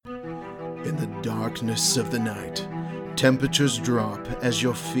In the darkness of the night, temperatures drop as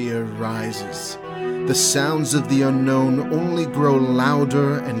your fear rises. The sounds of the unknown only grow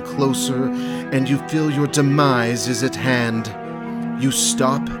louder and closer, and you feel your demise is at hand. You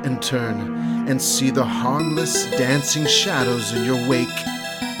stop and turn and see the harmless, dancing shadows in your wake.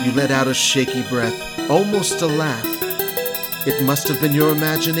 You let out a shaky breath, almost a laugh. It must have been your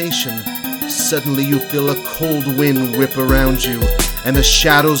imagination. Suddenly you feel a cold wind whip around you, and the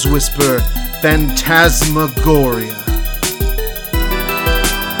shadows whisper, "Phantasmagoria."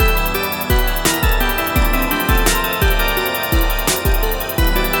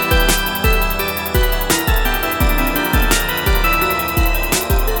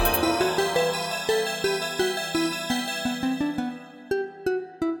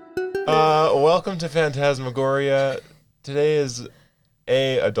 Welcome to Phantasmagoria. Today is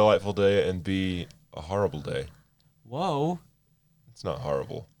A, delightful day, and B, a horrible day. Whoa. It's not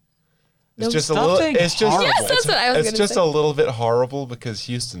horrible. No, It's just a stop little. saying It's just. horrible. Yes, that's what I was It's gonna just say. a little bit horrible because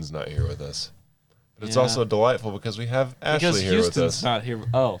Houston's not here with us. But it's Yeah. also delightful because we have Ashley Because here Houston's with us. not here.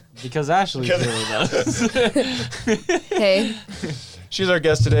 Oh, because Ashley's here with us. Hey, She's our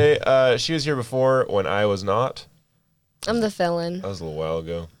guest today. She was here before when I was not. I'm the fill-in. That was a little while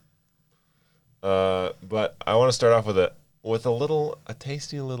ago. But I want to start off with a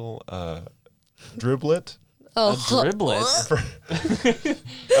tasty little driblet. Oh, Driblet. You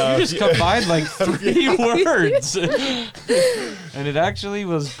You just combined like 3 words. And it actually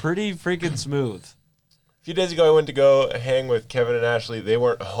was pretty freaking smooth. A few days ago, I went to go hang with Kevin and Ashley. They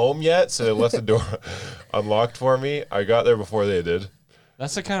weren't home yet, so they left the door unlocked for me. I got there before they did.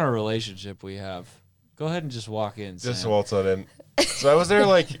 That's the kind of relationship we have. Go ahead and just walk in, Just Sam. waltz on in. So I was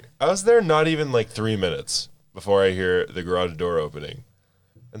there not even like 3 minutes before I hear the garage door opening.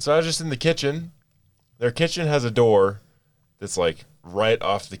 And so I was just in the kitchen. Their kitchen has a door that's like right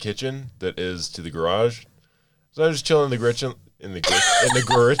off the kitchen that is to the garage. So I was just chilling in the gritchen, in the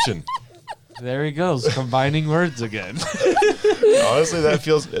gritchen. There he goes, combining words again. Honestly,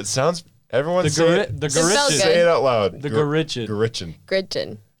 it sounds, everyone say it. The felt Garitchin. good. Say it out loud. The Garitchin. Garitchin.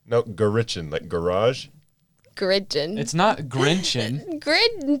 Gridgen. No, Garitchin, like garage. Gridgen. It's not Grinchin.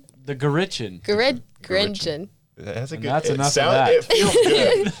 Grid. The Garitchin. Gridgen. It has a And good. that's it enough of sound- that. It feels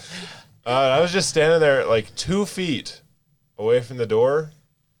good. I was just standing there like 2 feet away from the door,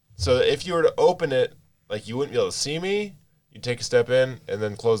 so that if you were to open it, like you wouldn't be able to see me. You'd take a step in and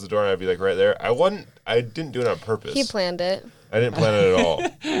then close the door, and I'd be like right there. I didn't do it on purpose. He planned it. I didn't plan it at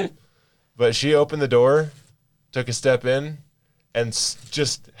all. But she opened the door, took a step in, and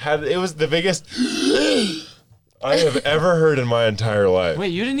it was the biggest I have ever heard in my entire life. Wait,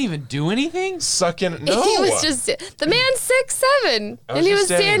 you didn't even do anything? Sucking. No. He was just the man's 6'7", I was and he just was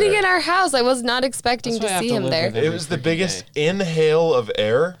standing standing there. in our house. I was not expecting That's why I to have see to him live there. with him. It was the freaking biggest inhale of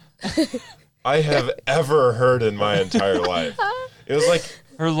air I have ever heard in my entire life. It was like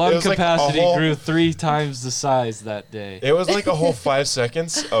Her lung It was like a capacity whole- grew 3 times the size that day. it was like a whole 5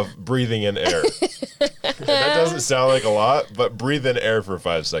 seconds of breathing in air. And that doesn't sound like a lot, but breathe in air for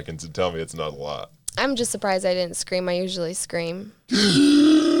 5 seconds and tell me it's not a lot. I'm just surprised I didn't scream. I usually scream.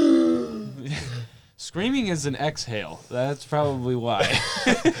 Screaming is an exhale. That's probably why.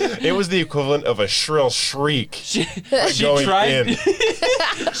 It was the equivalent of a shrill shriek she going tried. in.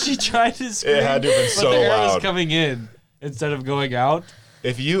 She tried to scream. It had to have been but so the air loud. was coming in instead of going out.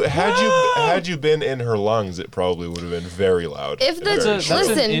 If you had you been in her lungs, it probably would have been very loud. If the- and very That's shrill.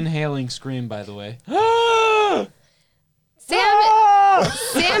 Listen. an inhaling scream, by the way.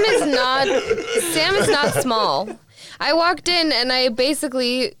 Sam is not small. I walked in and I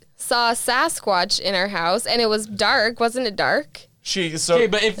basically saw a Sasquatch in our house, and it was dark. Wasn't it dark? Okay,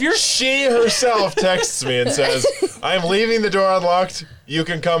 but if you're She herself texts me and says, "I'm leaving the door unlocked. You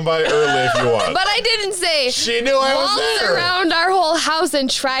can come by early if you want." But I didn't say. She knew I was waltz there. around our whole house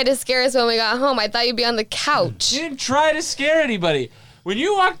and try to scare us when we got home. I thought you'd be on the couch. you didn't try to scare anybody. When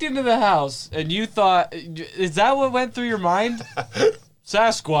you walked into the house and you thought, is that what went through your mind?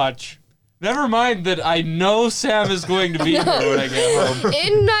 Sasquatch. Never mind that I know Sam is going to be here when I get home.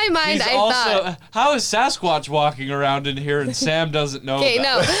 In my mind, He's I also, thought. how is Sasquatch walking around in here and Sam doesn't know Okay,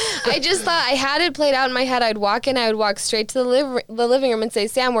 about no. it? I just thought I had it played out in my head. I would walk straight to the living room and say,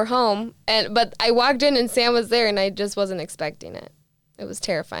 "Sam, we're home." But I walked in and Sam was there, and I just wasn't expecting it. It was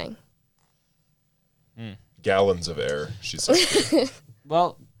terrifying. Gallons of air, she said.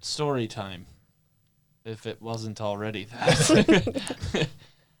 Well, story time. If it wasn't already that.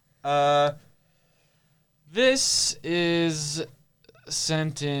 This is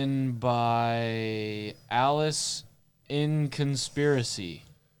sent in by Alice in Conspiracy.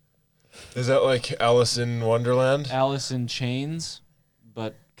 Is that like Alice in Wonderland? Alice in Chains,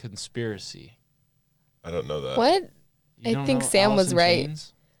 but conspiracy. I don't know that. What? You I don't think know Sam Alice was in right.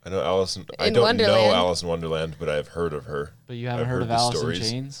 Chains? I know Alice. I In don't know Wonderland. Alice in Wonderland, but I've heard of her. But you haven't I've heard of the Alice stories. in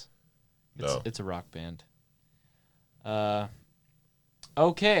Chains? No. It's a rock band.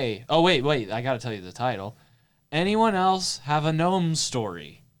 Okay. Oh, wait. I got to tell you the title. Anyone else have a gnome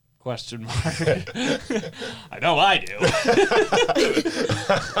story? Question mark. I know I do.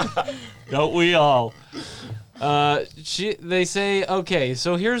 Don't we all? They say, okay,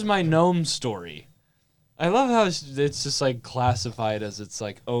 so here's my gnome story. I love how it's just like classified as its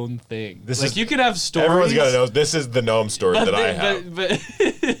like own thing. This like is- you could have stories. Everyone's got to know. This is the gnome story that I have. But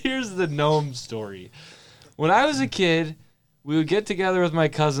here's the gnome story. When I was a kid, we would get together with my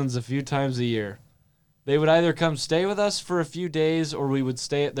cousins a few times a year. They would either come stay with us for a few days, or we would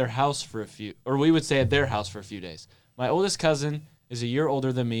stay at their house for a few days. My oldest cousin is a year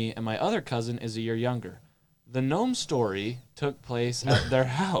older than me, and my other cousin is a year younger. The gnome story took place at their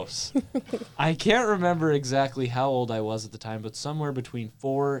house. I can't remember exactly how old I was at the time, but somewhere between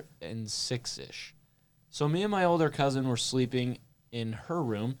 4 and 6-ish. So me and my older cousin were sleeping in her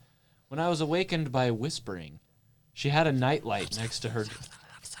room when I was awakened by whispering. She had a nightlight next to her.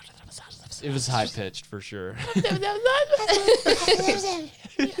 It was high pitched for sure.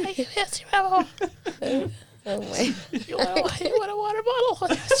 Oh my. You want a water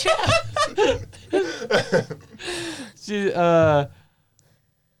bottle?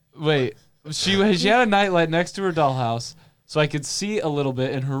 She had a nightlight next to her dollhouse, so I could see a little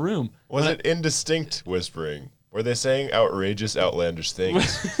bit in her room. Was it indistinct whispering? Were they saying outrageous, outlandish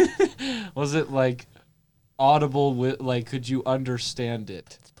things? Was it like audible? Like, could you understand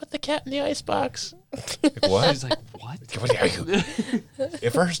it? Put the cat in the icebox. Like, what? She's like, what? What are you?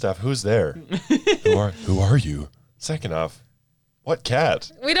 First off, who's there? Who are you? Second off, what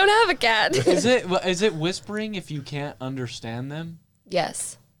cat? We don't have a cat. Is it whispering if you can't understand them?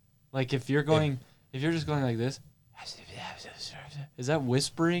 Yes. Like if you're just going like this, is that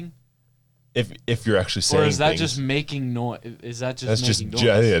whispering, If you're actually saying or is that things, just making noise? Is that just that's just making noise?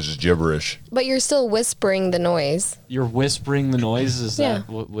 I think that's just gibberish. But you're still whispering the noise. You're whispering the noise. Is Yeah. that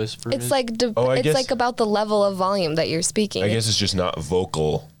what whisper It's is? like I guess- like about the level of volume that you're speaking. I guess it's just not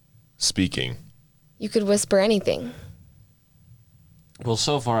vocal speaking. You could whisper anything. Well,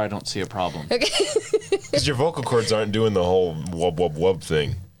 so far I don't see a problem. Okay. Because your vocal cords aren't doing the whole wub wub wub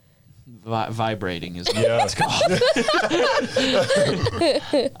thing. Vibrating is Yeah.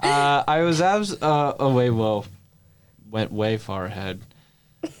 I was went way far ahead.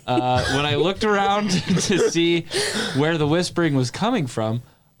 When I looked around to see where the whispering was coming from,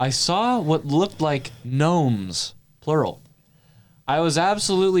 I saw what looked like gnomes, plural. I was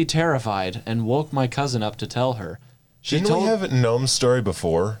absolutely terrified and woke my cousin up to tell her. Didn't we have a gnome story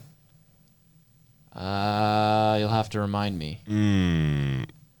before? You'll have to remind me.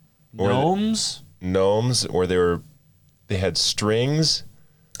 Or the- Gnomes? Gnomes, where they had strings,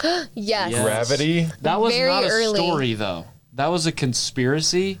 Yes. Yeah. gravity. That was Very not a early. story, though. That was a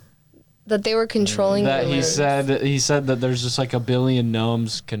conspiracy. That they were controlling That the he rooms. said that there's just like a billion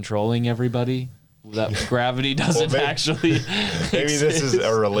gnomes controlling everybody. That gravity doesn't maybe- actually. Maybe this is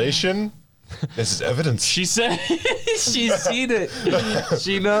a relation. This is evidence. She said she's seen it.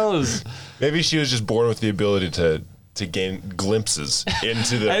 She knows. Maybe she was just born with the ability to gain glimpses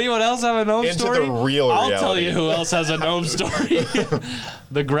into the. Anyone else have a gnome Into story? the real I'll reality. tell you who else has a gnome story.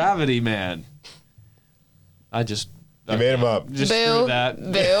 The Gravity Man. I just You made him up. just Boo. threw that.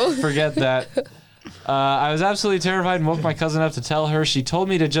 Boo. Forget that. I was absolutely terrified and woke my cousin up to tell her. She told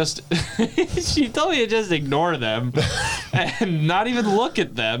me to just ignore them and not even look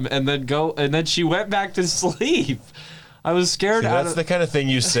at them, and then she went back to sleep. I was scared. See, that's the kind of thing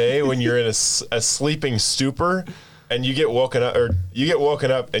you say when you're in a sleeping stupor, and you get woken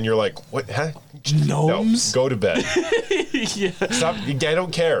up, and you're like, "What? Huh? Gnomes? No, go to bed. Yeah. Stop. I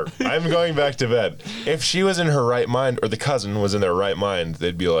don't care. I'm going back to bed." If she was in her right mind, or the cousin was in their right mind,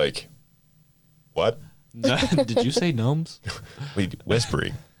 they'd be like, "What? Did you say gnomes? Wait,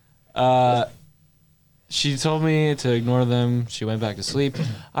 whispering." She told me to ignore them. She went back to sleep.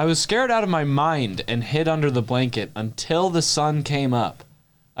 I was scared out of my mind and hid under the blanket until the sun came up.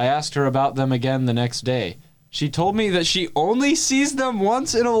 I asked her about them again the next day. She told me that she only sees them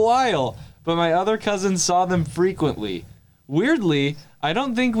once in a while, but my other cousins saw them frequently. Weirdly, I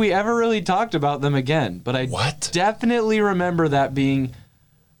don't think we ever really talked about them again, but I What? definitely remember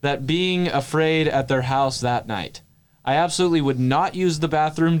being afraid at their house that night. I absolutely would not use the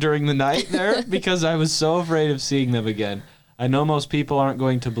bathroom during the night there because I was so afraid of seeing them again. I know most people aren't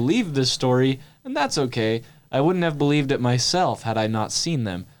going to believe this story, and that's okay. I wouldn't have believed it myself had I not seen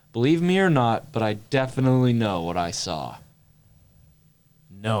them. Believe me or not, but I definitely know what I saw.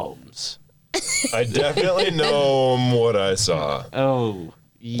 Gnomes. I definitely know what I saw. Oh,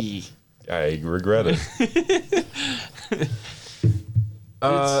 I regret it.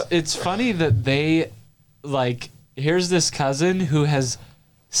 It's funny that they, like, here's this cousin who has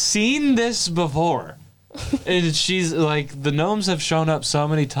seen this before. And she's like, the gnomes have shown up so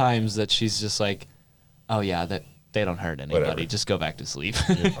many times that she's just like, oh yeah, that they don't hurt anybody. Whatever. Just go back to sleep.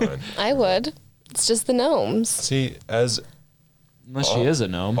 You're fine. I would. It's just the gnomes. See, as Unless she is a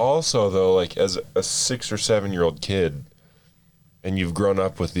gnome. also though, like as a 6 or 7 year old kid, and you've grown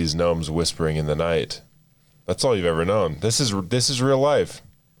up with these gnomes whispering in the night, that's all you've ever known. This is real life.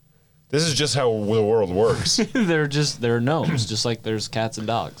 This is just how the world works. They're gnomes, just like there's cats and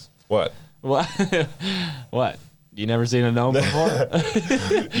dogs. What? What? What? You never seen a gnome before?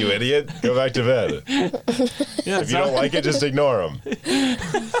 You idiot. Go back to bed. Yeah, If you don't like it, just ignore them.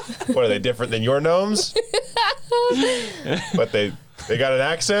 What, are they different than your gnomes? But they got an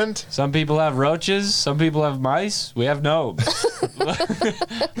accent? some people have roaches, some people have mice. We have gnomes.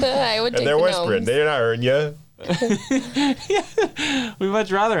 I would take And they're the whispering. gnomes. They're not hurting you. We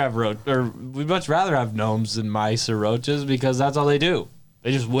much rather have gnomes than mice or roaches because that's all they do.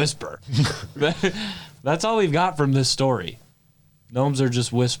 They just whisper. That's all we've got from this story. Gnomes are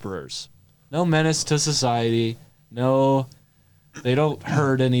just whisperers. No menace to society. No, they don't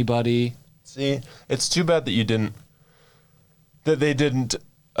hurt anybody. See, it's too bad that they didn't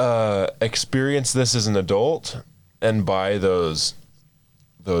experience this as an adult and buy those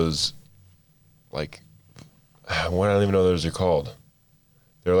like, what I don't even know what those are called.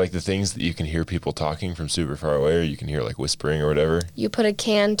 They're like the things that you can hear people talking from super far away, or you can hear like whispering or whatever. You put a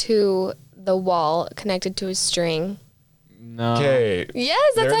can to the wall connected to a string. No. Okay. Yes,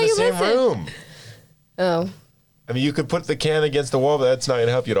 that's They're how in the you same listen. room. Oh. I mean, you could put the can against the wall, but that's not going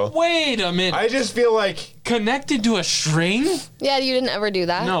to help you at all. Wait a minute. I just feel like Connected to a string? Yeah, you didn't ever do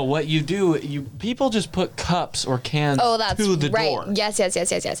that? No, what you do, people just put cups or cans Oh, that's to the right. door. Yes. They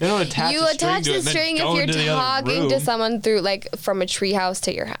don't attach You a string attach to it the and then string go if you're into the other talking to room. someone through, like, from a tree house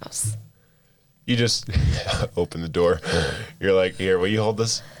to your house. you just open the door. You're like, here, will you hold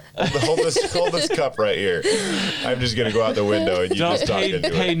this? Hold this cup right here. I'm just gonna go out the window and you Don't just talk into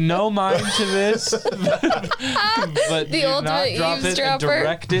pay it. no mind to this, but The do not ultimate drop it and eavesdropper.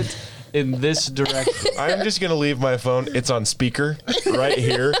 direct it in this direction. I'm just gonna leave my phone. It's on speaker right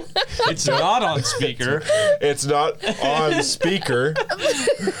here. It's not on speaker. It's not on speaker.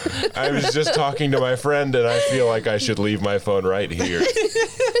 I was just talking to my friend and I feel like I should leave my phone right here.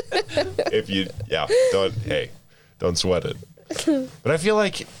 Don't sweat it. But I feel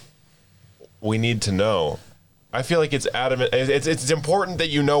like we need to know. I feel like it's adamant. It's important that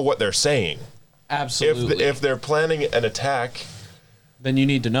you know what they're saying. Absolutely. If they're planning an attack, then you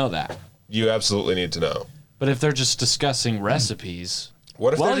need to know that. you absolutely need to know. But if they're just discussing recipes,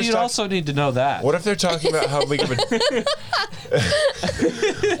 What if well, they're just you'd also need to know that. What if they're talking about how big of a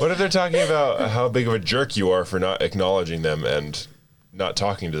What if they're talking about how big of a jerk you are for not acknowledging them and not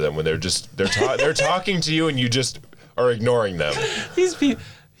talking to them when they're talking to you and you just are ignoring them? These people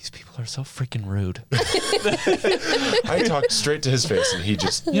are so freaking rude. I talked straight to his face and he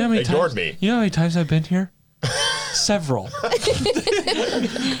just You know how many ignored times, me. You know how many times I've been here? Several.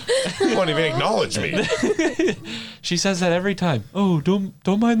 He won't even acknowledge me. She says that every time. Oh, don't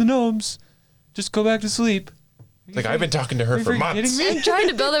mind the gnomes. Just go back to sleep. Like, I've been talking to her Are you for freaking months. kidding me? I'm trying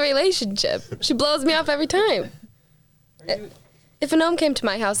to build a relationship. She blows me off every time. If a gnome came to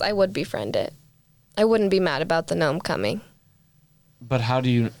my house, I would befriend it. I wouldn't be mad about the gnome coming. But how do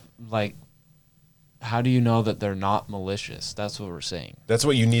you know that they're not malicious? That's what we're saying. That's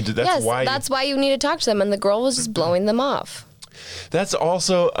what you need to. That's why you need to talk to them. And the girl was just blowing them off. That's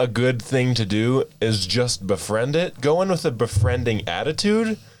also a good thing to do, is just befriend it. Go in with a befriending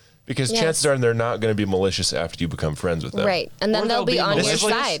attitude, because Yes. chances are they're not going to be malicious after you become friends with them. Right. And Or then they'll they'll be be on your malicious.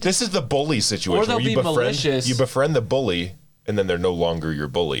 side. This is the bully situation Or they'll where you be befriend malicious. the bully, and then they're no longer your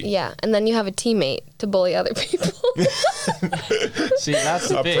bully. Yeah. And then you have a teammate to bully other people. See, that's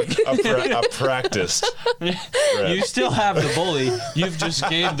the thing. A practiced. You still have the bully. You've just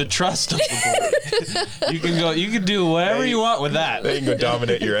gained the trust of the bully. You can do whatever you want with that. They can go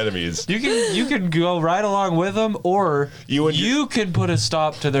dominate your enemies. You can go right along with them, or You you and can put a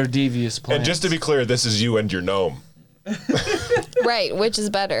stop to their devious plans. And just to be clear, this is you and your gnome. Right. Which is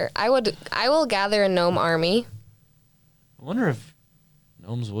better? I will gather a gnome army. I wonder if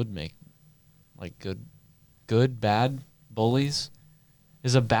gnomes would make like good bad bullies.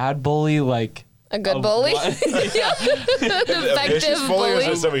 Is a bad bully like A good bully? yeah, An A vicious effective bully, or is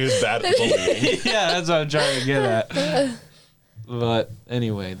bully? it somebody who's bad at bullying? yeah, that's what I'm trying to get at. But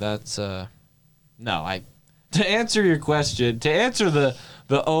anyway, that's to answer your question, to answer the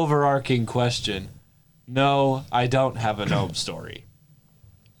the overarching question. No, I don't have a gnome story.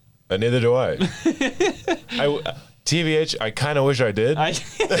 Neither do I. TVH, I kind of wish I did. I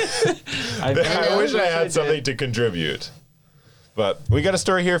wish I had something to contribute. But we got a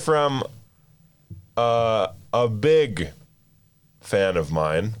story here from a big fan of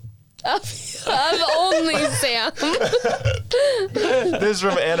mine. Of only Sam. This is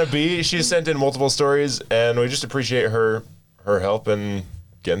from Anna B. She sent in multiple stories, and we just appreciate her help in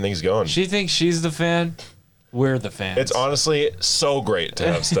getting things going. She thinks she's the fan. We're the fans. It's honestly so great to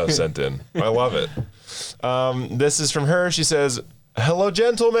have stuff sent in. I love it. This is from her. She says, "Hello,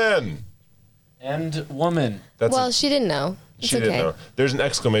 gentlemen." And woman. That's Well, she didn't know. It's she okay. didn't know. There's an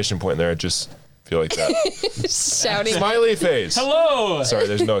exclamation point there. I just feel like that. Shouting. Smiley face. Hello. Sorry,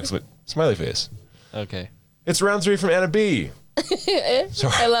 there's no smiley face. Okay. It's round 3 from Anna B.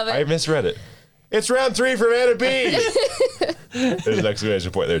 Sorry, I love it. I misread it. It's round 3 from Anna B. There's an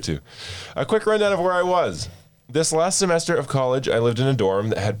exclamation point there too. A quick rundown of where I was. This last semester of college, I lived in a dorm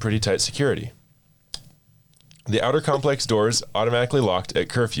that had pretty tight security. The outer complex doors automatically locked at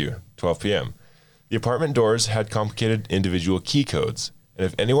curfew, 12 p.m. The apartment doors had complicated individual key codes, and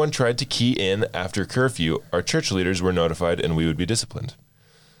if anyone tried to key in after curfew, our church leaders were notified and we would be disciplined.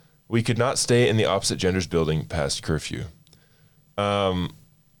 We could not stay in the opposite gender's building past curfew.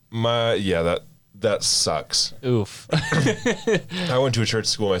 That sucks. Oof. I went to a church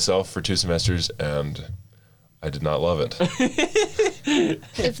school myself for 2 semesters, and I did not love it.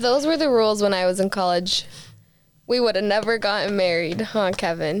 If those were the rules when I was in college, we would have never gotten married, huh,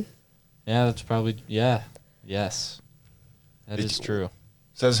 Kevin? Yeah, that's probably, yeah. Yes. That is true.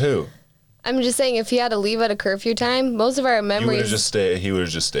 Says who? I'm just saying, if he had to leave at a curfew time, most of our He would have memories. just stayed. He would have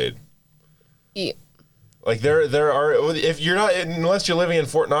just stayed. Yeah. Like there are. If you're not, unless you're living in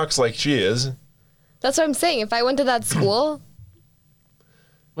Fort Knox like she is. That's what I'm saying. If I went to that school,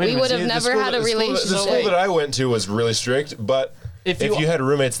 Wait a we minute, would have The never school had a that- the school that- relationship. The school that I went to was really strict, but If if you- you had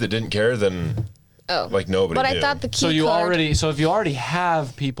roommates that didn't care, then Oh. like nobody. But I knew. thought the key So you card, already, so if you already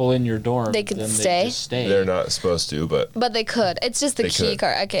have people in your dorm, They could then stay? They just stay. They're not supposed to, but But they could. It's just the They key could.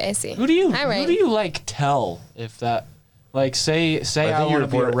 card. Okay, I see. Who do you All right. who do you like tell if that like say I, I think you want to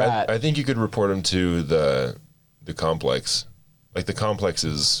be a report. rat? I think you could report them to the complex. Like the complex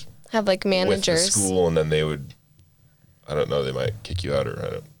is Have like with the managers. school, and then they would. I don't know. They might kick you out,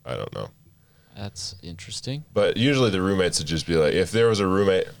 or I don't know. That's interesting. But usually the roommates would just be like, if there was a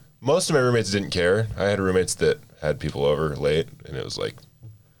roommate, most of my roommates didn't care. I had roommates that had people over late, and it was like,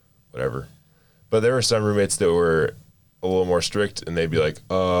 whatever. But there were some roommates that were a little more strict, and they'd be like,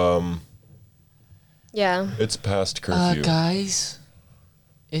 Yeah. it's past curfew. Guys,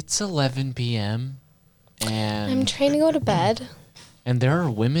 it's 11 p.m. I'm and trying to go to bed. there are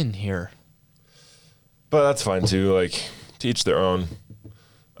women here. But that's fine too. Like, to each their own.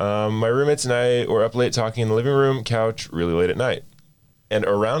 My roommates and I were up late talking in the living room couch really late at night. And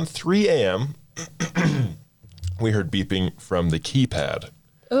around 3 a.m., we heard beeping from the keypad,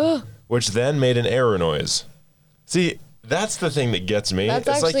 which then made an error noise. See, that's the thing that gets me. That's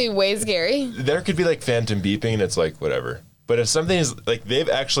It's actually like, way scary. there could be like phantom beeping, and it's like, whatever. But if something is like, they've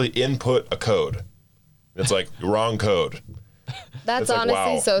actually input a code, it's like, wrong code. That's It's like,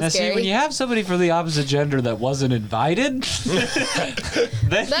 honestly wow. so Now, see, scary. when you have somebody from the opposite gender that wasn't invited,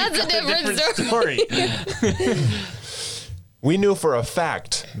 then That's you a got different story. We knew for a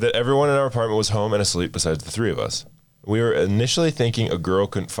fact that everyone in our apartment was home and asleep besides the 3 of us. We were initially thinking a girl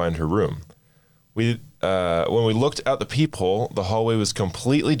couldn't find her room. When we looked out the peephole, the hallway was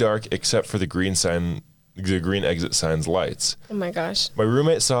completely dark except for the green exit sign's lights. Oh my gosh. My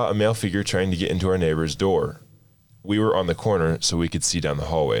roommate saw a male figure trying to get into our neighbor's door. We were on the corner, so we could see down the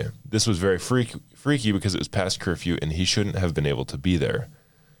hallway. This was very freaky because it was past curfew, and he shouldn't have been able to be there.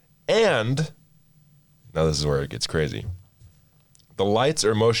 And, now this is where it gets crazy. The lights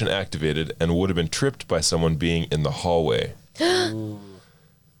are motion activated and would have been tripped by someone being in the hallway.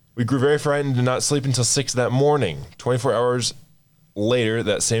 We grew very frightened and did not sleep until 6 that morning. 24 hours later,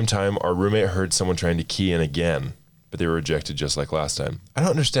 that same time, our roommate heard someone trying to key in again, but they were rejected just like last time. I don't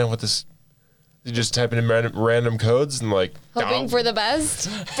understand what this... You just type in random codes and like... Hoping for the best.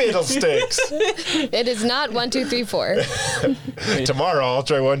 Fiddlesticks. It is not 1, 2, 3, 4. Tomorrow I'll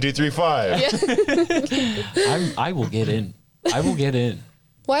try 1, 2, 3, 5. I will get in. I will get in.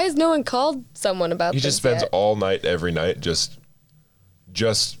 Why has no one called someone about He this just spends yet? all night, every night, just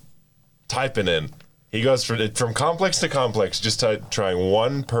typing in. He goes from complex to complex, just trying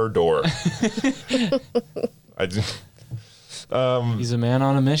one per door. He's a man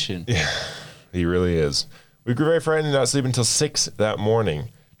on a mission. He really is. We grew very frightened and not sleep until 6 that morning.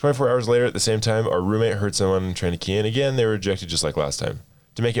 24 hours later, at the same time, our roommate heard someone trying to key in again. They were rejected just like last time.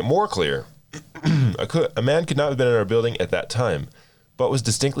 To make it more clear, a man could not have been in our building at that time, but was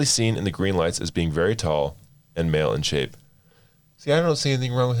distinctly seen in the green lights as being very tall and male in shape. See, I don't see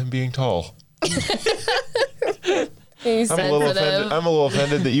anything wrong with him being tall. He's I'm a little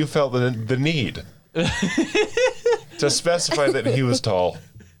offended that you felt the need to specify that he was tall.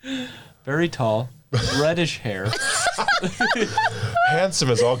 Very tall, reddish hair. Handsome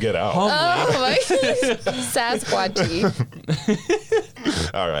as all get out. Oh my Sasquatchy.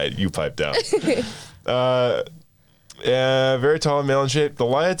 All right, you pipe down. Very tall and male in shape. The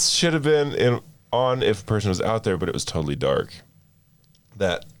lights should have been on if a person was out there, but it was totally dark.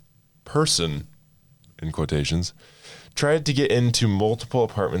 That person, in quotations, tried to get into multiple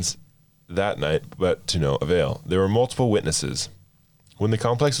apartments that night, but to no avail. There were multiple witnesses. When the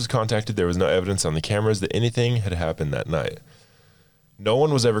complex was contacted, there was no evidence on the cameras that anything had happened that night. No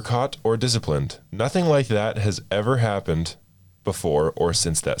one was ever caught or disciplined. Nothing like that has ever happened before or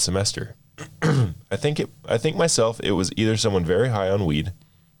since that semester. I think myself, it was either someone very high on weed.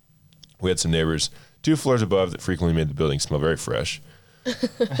 We had some neighbors 2 floors above that frequently made the building smell very fresh.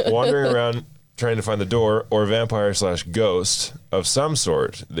 Wandering around trying to find the door, or vampire/ghost of some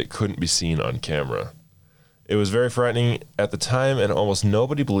sort that couldn't be seen on camera. It was very frightening at the time, and almost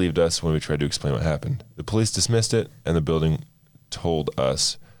nobody believed us when we tried to explain what happened. The police dismissed it, and the building told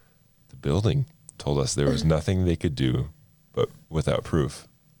us there was nothing they could do, but without proof.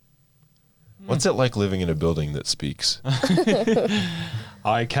 What's it like living in a building that speaks?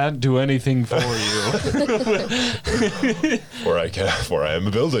 I can't do anything for you. For I am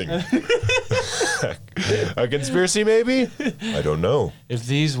a building. A conspiracy, maybe? I don't know. If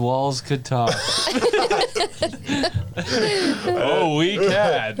these walls could talk. Oh, we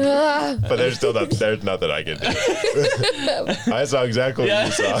can. But there's nothing I can do. I saw exactly what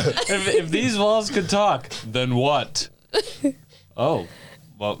you saw. If these walls could talk, then what? Oh,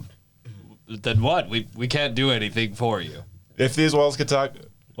 well, then what? We can't do anything for you. If these walls could talk,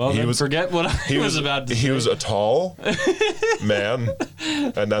 well, forget what I was about to say. He was a tall man,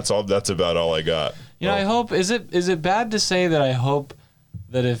 and that's about all I got. You know, I hope is it bad to say that I hope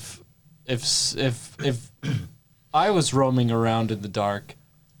that if I was roaming around in the dark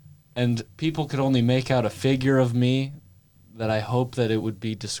and people could only make out a figure of me, that I hope that it would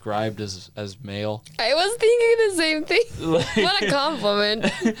be described as male. I was thinking the same thing. What a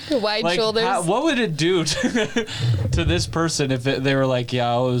compliment. Wide shoulders. What would it do to this person if they were like,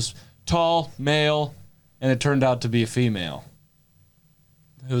 yeah, I was tall, male, and it turned out to be a female?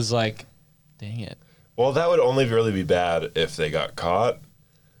 It was like, dang it. Well, that would only really be bad if they got caught.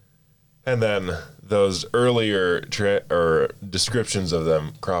 And then those earlier descriptions of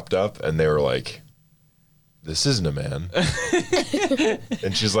them cropped up, and they were like, this isn't a man.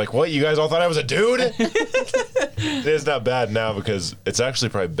 And she's like, what? You guys all thought I was a dude? It's not bad now because it's actually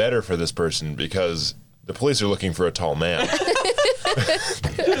probably better for this person because the police are looking for a tall man.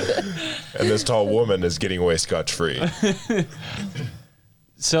 And this tall woman is getting away scotch-free.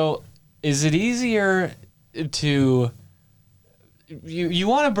 So is it easier to... You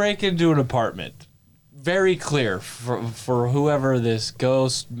want to break into an apartment. Very clear for whoever this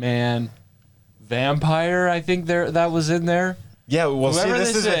ghost man... vampire, I think that was in there. Yeah, well, Whoever see,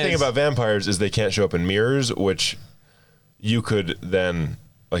 this is the thing about vampires is they can't show up in mirrors, which you could then,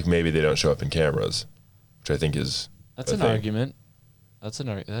 like, maybe they don't show up in cameras, which I think is That's an argument. That's an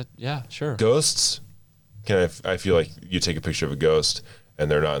argument. Yeah, sure. Ghosts, I feel like you take a picture of a ghost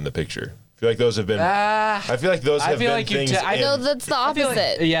and they're not in the picture. I feel like those have been. I feel like those have been things. No, that's the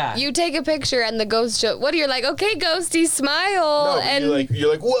opposite. Yeah. You take a picture and the ghost show. What are you like? Okay, ghosty, smile. No, and you're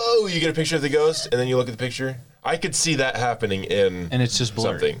like, whoa! You get a picture of the ghost, and then you look at the picture. I could see that happening in. And it's just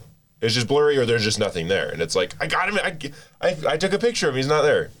blurry. Something. It's just blurry, or there's just nothing there, and it's like, I got him. I took a picture of him. He's not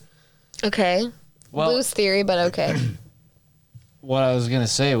there. Okay. Well, Loose theory, but okay. What I was gonna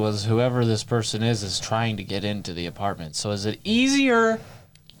say was, whoever this person is trying to get into the apartment. So is it easier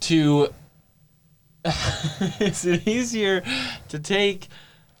to? Is it easier to take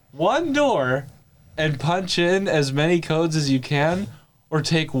one door and punch in as many codes as you can, or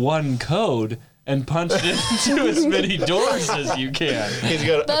take one code and punch it into as many doors as you can? He's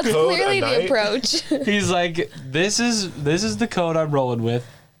got That's a code clearly a the night. approach. He's like, this is the code I'm rolling with.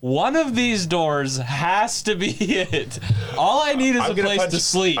 One of these doors has to be it. All I need is a place to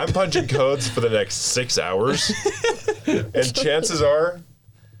sleep. I'm punching codes for the next 6 hours, and chances are,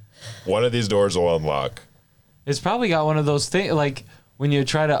 one of these doors will unlock. It's probably got one of those things, like when you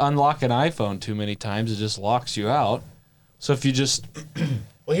try to unlock an iPhone too many times, it just locks you out. So if you just,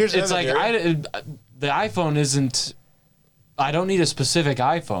 Well, here's it's like theory. the iPhone isn't. I don't need a specific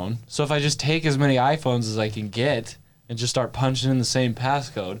iPhone. So if I just take as many iPhones as I can get and just start punching in the same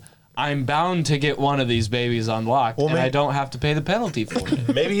passcode, I'm bound to get one of these babies unlocked, and I don't have to pay the penalty for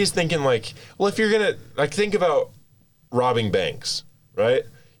it. Maybe he's thinking like, well, if you're gonna like think about robbing banks, right?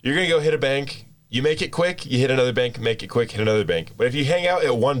 You're gonna go hit a bank, you make it quick, you hit another bank, make it quick, hit another bank. But if you hang out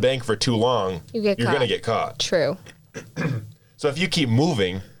at one bank for too long, you're gonna get caught. True. So if you keep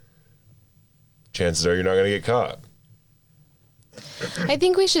moving, chances are you're not gonna get caught. I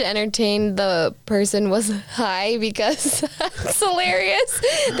think we should entertain the person was high because that's hilarious.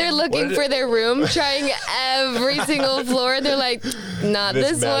 They're looking for their room, trying every single floor. They're like, not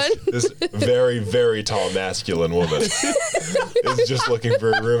this one. This very, very tall masculine woman is just looking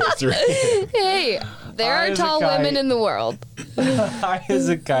for a room at 3 a.m. Hey, there High are as a tall kite. women in the world. High as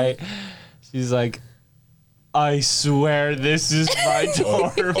a kite. She's like, I swear this is my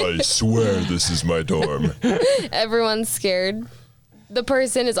dorm. I swear this is my dorm. Everyone's scared. The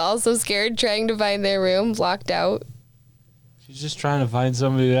person is also scared, trying to find their room, locked out. She's just trying to find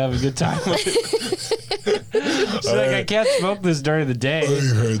somebody to have a good time with. She's like, I can't smoke this during the day.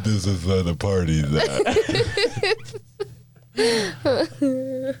 heard this is at a party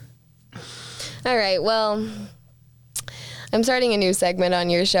All right, well, I'm starting a new segment on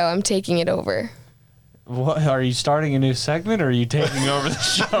your show. I'm taking it over. What, are you starting a new segment or are you taking over the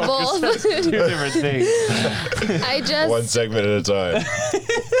show? 'Cause Both. that's two different things. One segment at a time.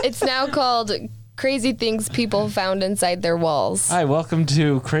 It's now called Crazy Things People Found Inside Their Walls. Hi, welcome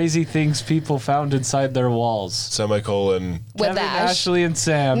to Crazy Things People Found Inside Their Walls. Semicolon. With Kevin, Ash. Ashley, and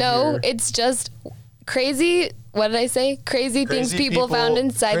Sam. No, here. it's just crazy. What did I say? Crazy things people found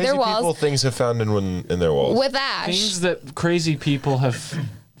inside their walls. Things have found in their walls. With Ash. Things that crazy people have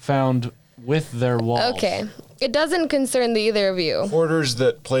found with their walls. Okay. It doesn't concern the either of you. Hoarders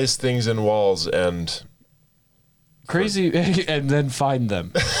that place things in walls and Crazy, and then find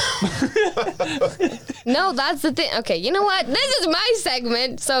them. No, that's the thing. Okay, you know what? This is my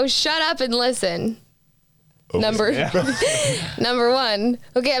segment, so shut up and listen. Number one.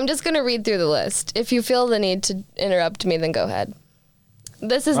 Okay, I'm just going to read through the list. If you feel the need to interrupt me, then go ahead.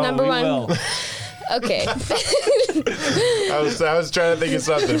 This is number we one. will. Okay. I was trying to think of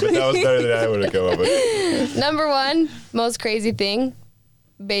something, but that was better than I would have come up with. Number one, most crazy thing,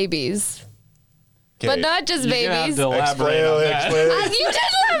 babies. But not just You're gonna have babies. to elaborate on that. Explain. You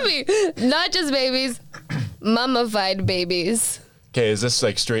did let me. Not just babies, mummified babies. Okay, is this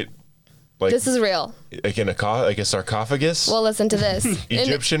like straight, like This is real. like in a sarcophagus? Well, listen to this.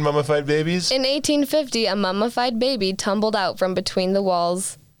 Egyptian mummified babies? In 1850, a mummified baby tumbled out from between the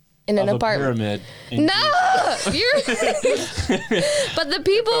walls in an Of a apartment. pyramid. No! You're But the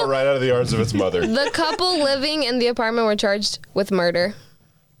people, Oh, right out of the arms of its mother. the couple living in the apartment were charged with murder.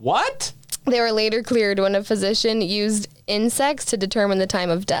 What? They were later cleared when a physician used insects to determine the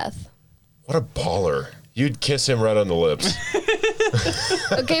time of death. What a baller. You'd kiss him right on the lips.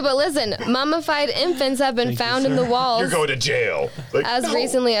 Okay, but listen, mummified infants have been found in the walls You're going to jail. Like, as no.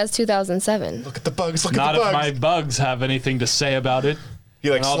 recently as 2007. Look at the bugs. Look Not at the if bugs. my bugs have anything to say about it. He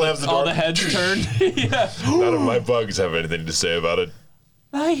like And all slams the door. all the heads turn. Yeah. None of my bugs have anything to say about it.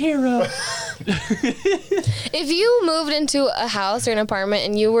 My hero. If you moved into a house or an apartment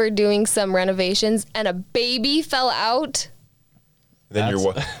and you were doing some renovations and a baby fell out, And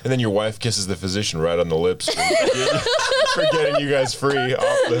then your wife kisses the physician right on the lips for getting you guys free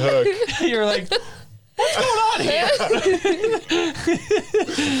off the hook. You're like,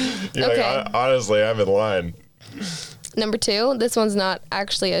 You're Okay. like, honestly, I'm in line. number two, this one's not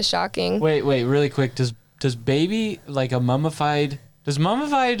actually as shocking. wait, really quick. Does baby like a mummified? Does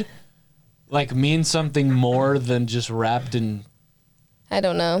mummified like mean something more than just wrapped in I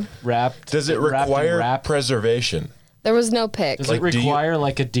don't know. wrapped? Does it wrapped in require wrap? preservation? There was no pic. Does like, it do you- require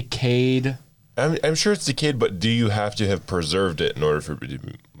like a decayed? I'm sure it's decayed, but do you have to have preserved it in order for it to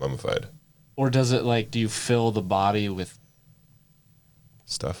be mummified? Or does it like, do you fill the body with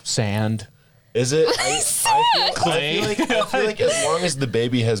Stuff. sand? Is it? I feel like as long as the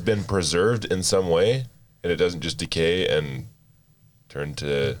baby has been preserved in some way and it doesn't just decay and turn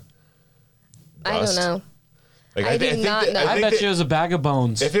to I don't dust. know. Like, I did think not that- know. I think bet that you it was a bag of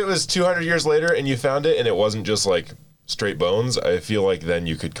bones. if it was 200 years later and you found it and it wasn't just like straight bones, I feel like then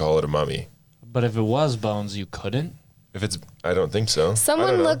you could call it a mummy. But if it was bones, you couldn't. If it's, I don't think so. I Someone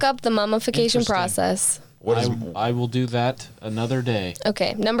don't know. look up the mummification Interesting. process. What is? I will do that another day.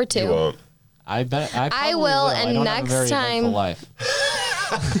 Okay, number You two. won't. I bet I probably will, I and don't have a next very time- eventful life.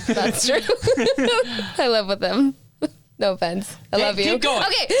 That's true. I live with them. No offense. I love you. keep going.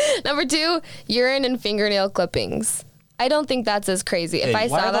 Okay, number two, urine and fingernail clippings. I don't think that's as crazy. If I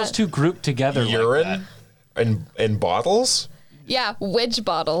Why saw are those that, two grouped together? Like that? Urine and bottles. yeah, witch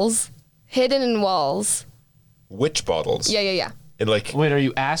bottles hidden in walls. witch bottles. Yeah. And like, Wait, are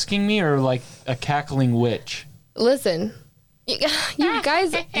you asking me or like a cackling witch? Listen. You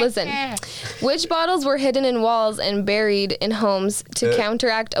guys, listen. Witch bottles were hidden in walls and buried in homes to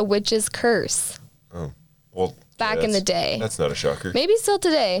counteract a witch's curse. well, Back in the day. That's not a shocker. Maybe still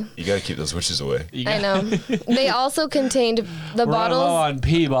today. You got to keep those witches away. I know. They also contained the We're running low bottles. on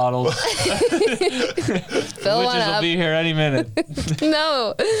pee bottles. Fill one Witches will up. be here any minute.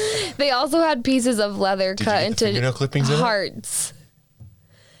 No. They also had pieces of leather you cut get the fingernail into clippings in it? hearts.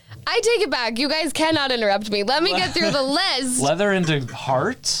 I take it back. You guys cannot interrupt me. Let me get through the list. Leather into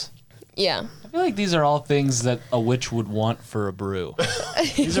hearts? Yeah. I feel like these are all things that a witch would want for a brew.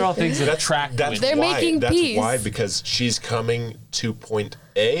 These are all things that attract That's witches. They're why. making That's peace. why, because she's coming to point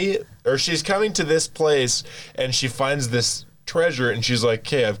A, or she's coming to this place, and she finds this treasure, and she's like,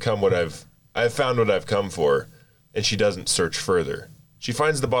 "Okay, I've found what I've come for," and she doesn't search further. She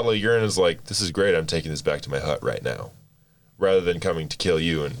finds the bottle of urine and is like, "This is great. I'm taking this back to my hut right now," rather than coming to kill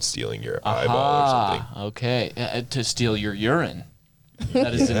you and stealing your eyeball or something. Okay. To steal your urine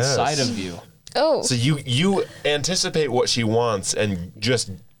that is inside of you. Oh. So you anticipate what she wants and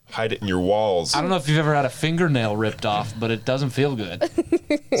just hide it in your walls. I don't know if you've ever had a fingernail ripped off, but it doesn't feel good.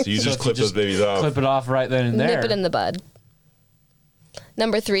 So you just clip those babies off. Clip it off right then and there. Nip it in the bud.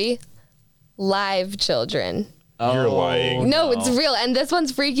 Number 3, live children. You're lying. No, it's real. And this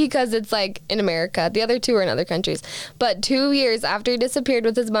one's freaky because it's like in America. The other 2 are in other countries. But 2 years after he disappeared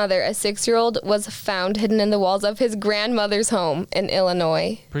with his mother, a 6-year-old was found hidden in the walls of his grandmother's home in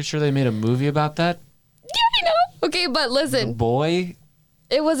Illinois. Pretty sure they made a movie about that. Yeah, I know. Okay, but listen, Boy,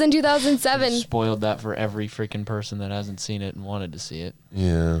 it was in 2007. spoiled that for every freaking person that hasn't seen it and wanted to see it.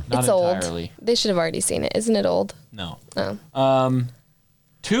 Yeah. Not It's entirely. old. They should have already seen it. Isn't it old? No. Oh.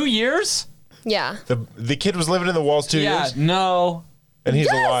 2 years? Yeah. The kid was living in the walls 2 Yeah, years, no. and he's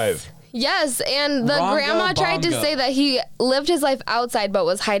alive. Yes, and the Rongo grandma tried to bongo. say that he lived his life outside but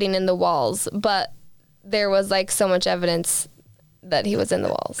was hiding in the walls. But there was like so much evidence that he was in the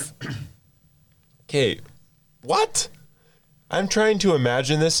walls. Okay, what? I'm trying to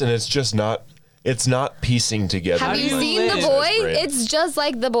imagine this, and it's just not. It's not piecing together. Have do you you seen the live? boy? Brain. It's just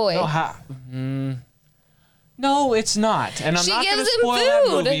like the boy. No, it's not. And I'm She not going to gives him spoil that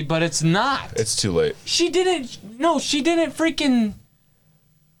food. movie, but it's not. It's too late. She didn't freaking.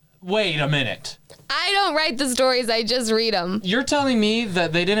 Wait a minute. I don't write the stories. I just read them. You're telling me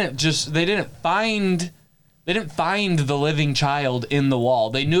that they didn't find the living child in the wall.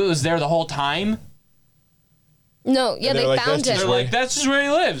 They knew it was there the whole time. No, yeah, And they they're like, found "That's him. just They're like, that's just where he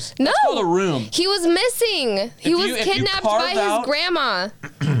lives. No. That's called a room. He was missing. He If was you- if you kidnapped carve by his out- grandma.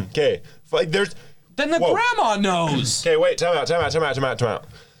 Okay, like there's. Then the Whoa. grandma knows. Okay, wait. Time out.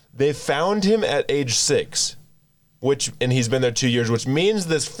 They found him at age 6, and he's been there 2 years, which means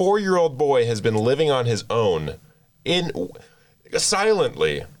this 4-year-old boy has been living on his own,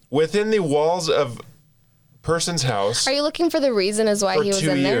 silently within the walls of person's house. Are you looking for the reason as why for he was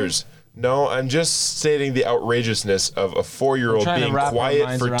 2 in years. No, I'm just stating the outrageousness of a 4-year-old Trying to being wrap our quiet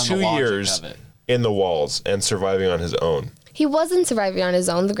minds for around the 2 logic years of it. in the walls and surviving on his own. there? He wasn't surviving on his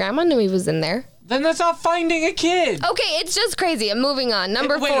own. The grandma knew he was in there. Then that's not finding a kid. Okay, it's just crazy. I'm moving on.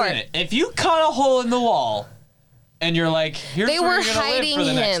 Number Wait 4. a minute. If you cut a hole in the wall and you're like, here's They where were you're gonna live hiding for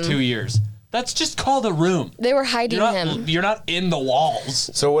the next him. 2 years, that's just called a room. They were hiding him. You're not in the walls.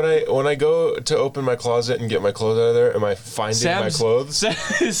 So when I go to open my closet and get my clothes out of there, am I finding my clothes?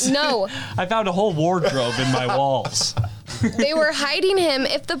 says, No. I found a whole wardrobe in my walls. They were hiding him.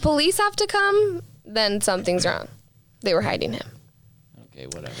 If the police have to come, then something's wrong. They were hiding him. Okay,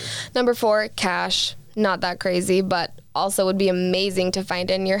 whatever. Number 4, cash. Not that crazy, but also would be amazing to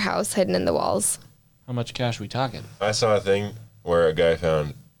find in your house hidden in the walls. How much cash we talking? I saw a thing where a guy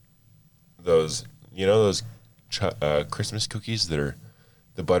found those Christmas cookies that are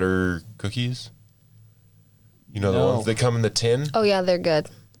the butter cookies. You know, the No. ones that come in the tin? Oh, yeah, they're good.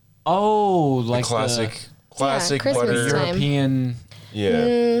 Oh, like Classic Christmas butter. the time. European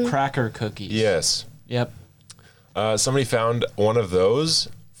Yeah. cracker cookies. Yes. Yep. Somebody found one of those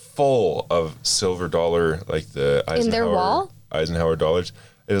full of silver dollar, like the Eisenhower, In their wall? Eisenhower dollars.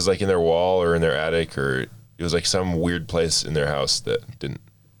 It was like in their wall or in their attic, or it was like some weird place in their house that didn't.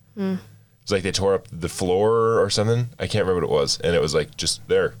 It's like they tore up the floor or something. I can't remember what it was, and it was like just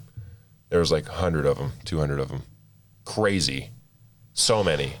there. There was like 100 of them, 200 of them. Crazy, so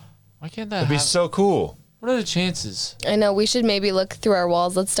many. Why can't that It'd be so cool. What are the chances? I know. We should maybe look through our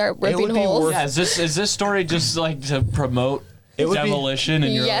walls. Let's start ripping would be holes. worth- Yeah, is this story just like to promote It would be- demolition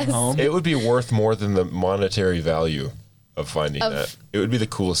in your Yes. own home? It would be worth more than the monetary value of finding Of- that. It would be the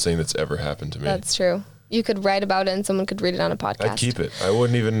coolest thing that's ever happened to me. That's true. You could write about it and someone could read it on a podcast. I'd keep it. I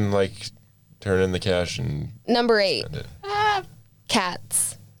wouldn't even like turn in the cash and Number 8. spend it.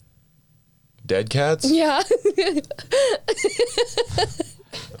 Cats. Dead cats? Yeah.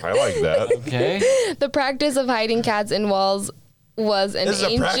 I like that. Okay. The practice of hiding cats in walls was an This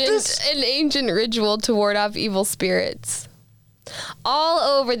is a practice? ancient ritual to ward off evil spirits. All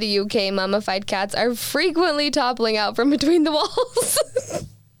over the UK, mummified cats are frequently toppling out from between the walls.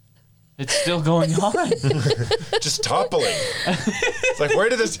 It's still going on. Just toppling. It's like, where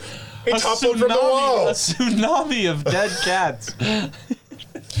did this... He toppled from the A wall. tsunami of dead cats.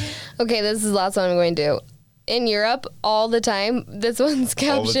 Okay, this is the last one I'm going to do. In Europe, all the time, this one's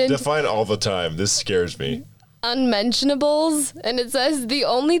captioned Define all the time. This scares me. unmentionables, and it says the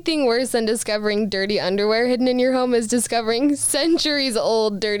only thing worse than discovering dirty underwear hidden in your home is discovering centuries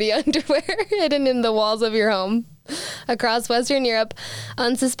old dirty underwear hidden in the walls of your home. Across Western Europe,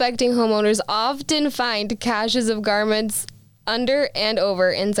 unsuspecting homeowners often find caches of garments under and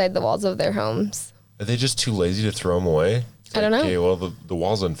over inside the walls of their homes. Are they just too lazy to throw them away? It's I don't know. Okay, well, the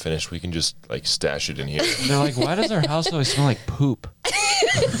wall's unfinished. We can just, like, stash it in here. They're like, why does our house always smell like poop?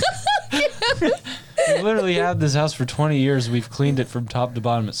 We literally had this house for 20 years. We've cleaned it from top to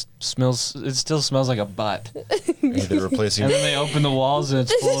bottom. It still smells like a butt. They're replacing... And then they open the walls and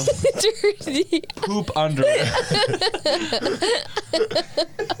it's full of Dirty. poop underwear.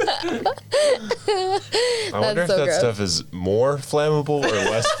 I wonder if so that gross. stuff is more flammable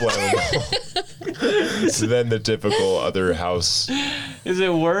or less flammable than the typical other house Is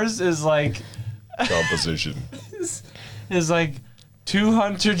it worse? Is like composition.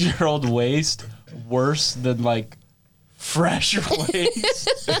 200-year-old waste worse than like fresh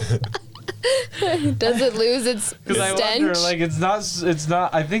waste? Does it lose its Because I stench? wonder, like, it's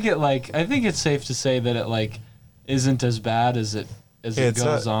not. I think it's safe to say that it like isn't as bad as it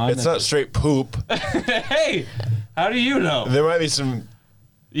goes on. It's not straight poop. Hey, how do you know? There might be some...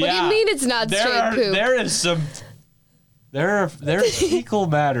 What do you mean it's not straight poop? There is some. There's fecal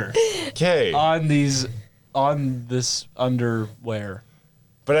matter Okay. on this underwear.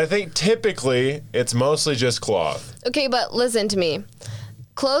 But I think typically it's mostly just cloth. Okay, but listen to me.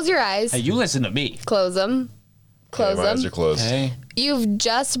 Close your eyes. Hey, you listen to me. Close them. Close My eyes are them. closed. Okay. You've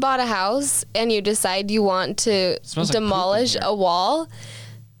just bought a house and you decide you want to Smells like poop in demolish here. a wall.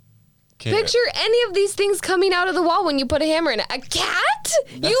 Okay. Picture any of these things coming out of the wall when you put a hammer in it. A cat?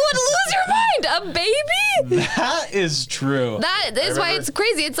 You would lose your mind. A baby? That is true. That is why it's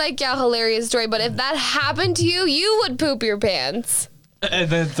crazy. It's like, yeah, hilarious story. But if that happened to you, you would poop your pants. And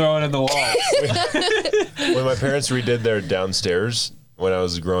then throw it in the wall. When my parents redid their downstairs when I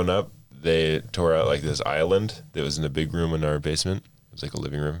was growing up, they tore out like this island that was in a big room in our basement. It was like a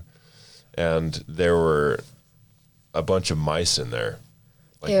living room. And there were a bunch of mice in there.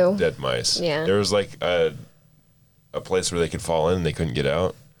 Like Ew. dead mice. Yeah. There was like a place where they could fall in and they couldn't get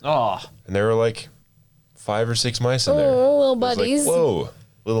out. Oh, And there were like 5 or 6 mice in there. Oh, little It was buddies. Like, whoa,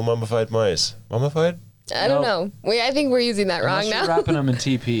 little mummified mice. Mummified? I don't Nope. know. I think we're using that wrong unless now. you're wrapping them in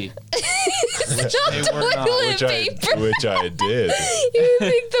TP. They were not. Toilet paper. Which I did. You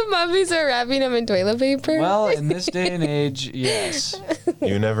think the mummies are wrapping them in toilet paper? Well, in this day and age, yes.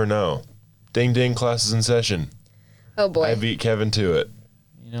 You never know. Ding ding, class is in session. oh boy. I beat Kevin to it.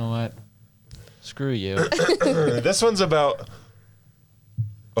 You know what? Screw you. This one's about...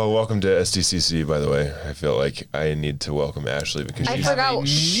 Oh, welcome to SDCC, by the way. I feel like I need to welcome Ashley because I she's, forgot. New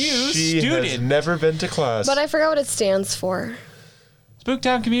she has student. never been to class. But I forgot what it stands for.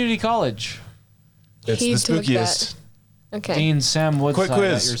 Spooktown Community College. It's He the took spookiest. Okay. Dean Sam Woodside. Quick at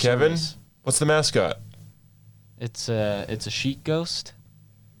quiz, your Kevin. service. What's the mascot? It's a sheet ghost.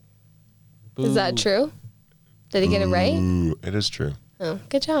 Is that Boo. true? Did he get it right? Ooh, it is true. Oh,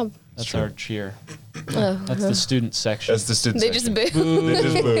 good job. That's true. our cheer. Oh, That's the student section. That's the student they just section. boo. They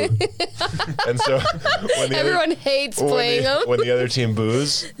just boo. And so when the Everyone hates playing them. when the other team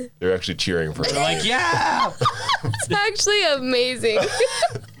boos, they're actually cheering for They're them. like, yeah. It's actually amazing.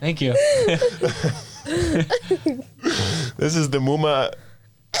 Thank you. This is the Muma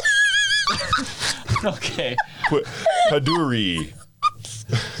Okay. Paduri.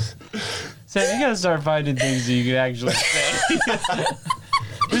 Sam, you gotta start finding things that you can actually say.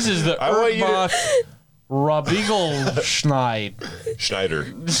 This is the I want you to- Urbach Rabigel Schneider.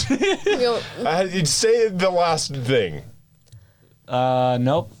 Yo, You'd say the last thing.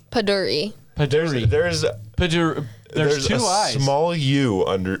 Nope. Paduri. Paduri. There's There's two a eyes. small U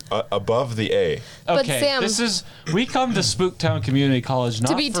under above the A. But Okay, Sam- we come to Spooktown Community College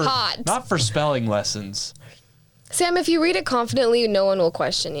not be for, taught. not for spelling lessons. Sam, if you read it confidently, no one will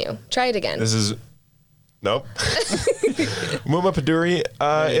question you. Try it again. This is nope. Muma Paduri.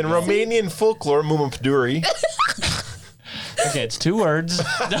 In Romanian folklore, Muma Paduri Okay, it's 2 words.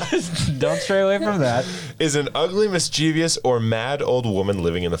 Don't stray away from that. is an ugly, mischievous, or mad old woman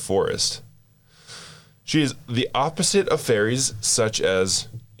living in the forest. She is the opposite of fairies, such as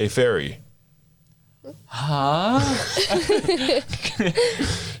a fairy. Huh?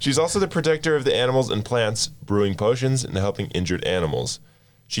 She's also the protector of the animals and plants, brewing potions and helping injured animals.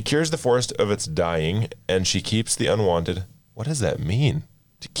 She cures the forest of its dying, and she keeps the unwanted. What does that mean?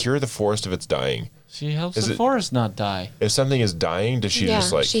 To cure the forest of its dying. She helps Is the it- forest not die. If something is dying, does she Yeah,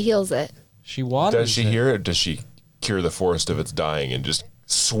 just like... she heals it. She waters Does she it. hear it? Or does she cure the forest of its dying and just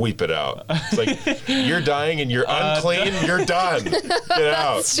sweep it out? It's like, you're dying and you're unclean, you're done. Get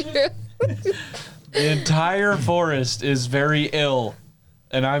out. It's true. The entire forest is very ill,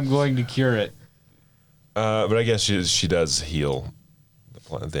 and I'm going to cure it. But I guess she does heal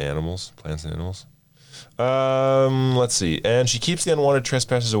the animals, plants and animals. Let's see. And she keeps the unwanted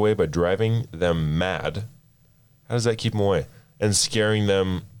trespassers away by driving them mad. How does that keep them away? And scaring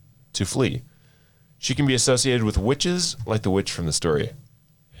them to flee. She can be associated with witches, like the witch from the story.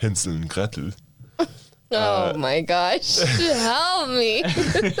 Hansel and Gretel. Oh my gosh. Help me.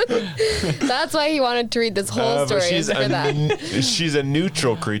 That's why he wanted to read this whole But story. she's For that. she's a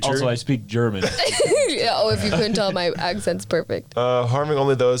neutral creature. Also, I speak German. Oh, if you couldn't tell, my accent's perfect. Harming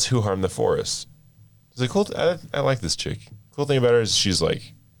only those who harm the forest. It's a cool. I like this chick. Cool thing about her is she's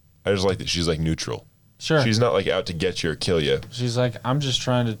like, I just like that she's like neutral. Sure. She's not like out to get you or kill you. She's like, I'm just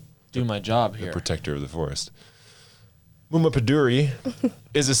trying to do my job here. Protector of the forest. Mumapaduri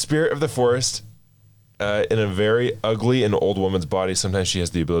is a spirit of the forest in a very ugly and old woman's body. Sometimes she has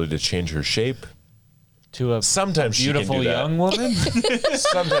the ability to change her shape. To a Sometimes she beautiful can do that. young woman?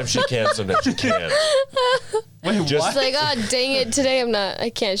 Sometimes she can. Sometimes she can't. Wait, Just- It's like, oh, dang it, today I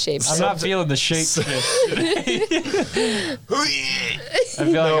can't shape. I'm not feeling the shape shift today. I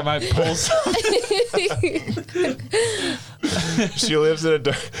feel like I might pull something. She lives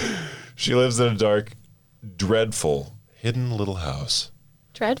in a dark, dreadful, hidden little house.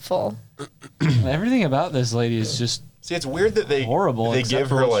 Dreadful. Everything about this lady is just See, it's weird that they horrible. They except give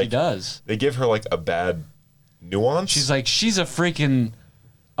for her what she like does. they give her like a bad nuance. She's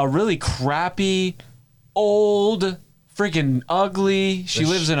a really crappy, old, freaking ugly. She But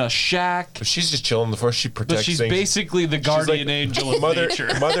lives in a shack. but she's just chilling in the forest. She protects But she's things. basically the guardian angel of Mother nature.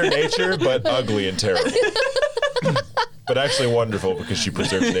 Mother Nature, but ugly and terrible. But actually wonderful because she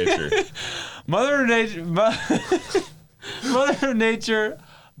preserves nature. Mother Nature, Mother Nature,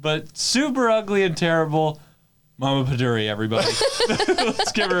 but super ugly and terrible. Mama Paduri, everybody.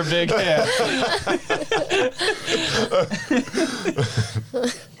 Let's give her a big hand.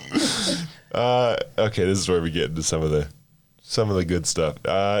 Okay, this is where we get into some of the good stuff.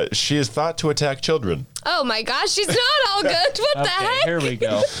 She is thought to attack children, Oh my gosh, she's not all good. What the Okay, heck? here we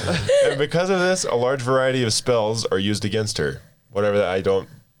go. and because of this, a large variety of spells are used against her. Whatever that I don't.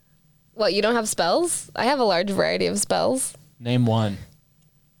 What, you don't have spells? I have a large variety of spells. Name one.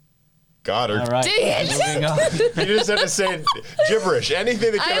 Got her. All right. Dang it. Moving on. You just had to say gibberish.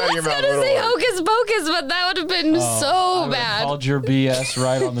 Anything that came out I of your was mouth. going to would say have worked. hocus pocus, but that would have been I so would've bad. Called your BS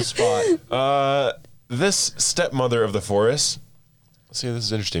right on the spot. This stepmother of the forest. See, this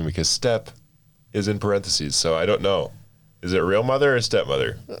is interesting because step is in parentheses, so I don't know. Is it real mother or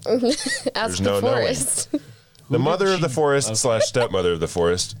stepmother? Ask There's the no knowing. forest. The mother of the forest Okay. / stepmother of the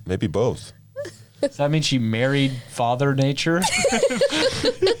forest, maybe both. Does that mean she married Father Nature?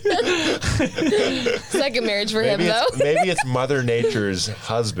 Second marriage for him, though. Maybe it's Mother Nature's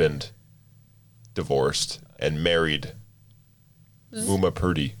husband divorced and married Uma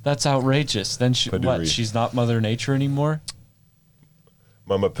Purdy. That's outrageous. Then Paduri. what? She's not Mother Nature anymore?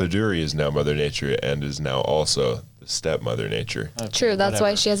 Mama Paduri is now Mother Nature and is now also the stepmother Nature. Okay, True, that's why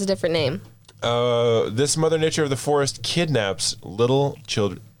whatever. she has a different name. This Mother Nature of the forest kidnaps little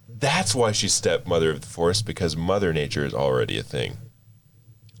children. That's why she's stepmother of the forest, because Mother Nature is already a thing.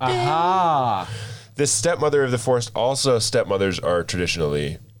 Aha! This stepmother of the forest, also stepmothers are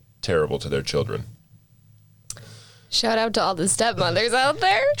traditionally terrible to their children. Shout out to all the stepmothers out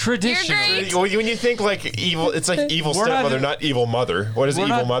there. Tradition. You're great. When you think like evil, it's like evil We're not stepmother, in- not evil mother. What is We're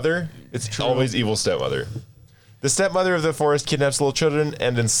evil not- mother? It's True. always evil stepmother. The stepmother of the forest kidnaps little children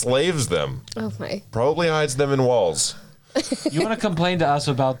and enslaves them. Oh my. Probably hides them in walls. You want to complain to us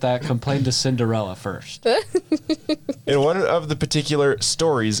about that? Complain to Cinderella first. In one of the particular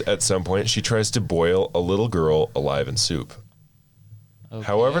stories, at some point, she tries to boil a little girl alive in soup. Okay.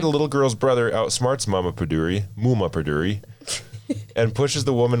 However, the little girl's brother outsmarts Muma Purduri, and pushes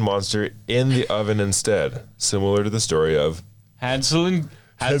the woman monster in the oven instead, similar to the story of Hansel and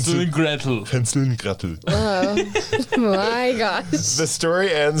Gretel. Hansel and Gretel. My gosh. The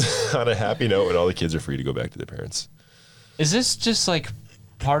story ends on a happy note when all the kids are free to go back to their parents. Is this just like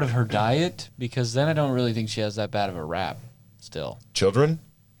part of her diet? Because then I don't really think she has that bad of a rap still. Children?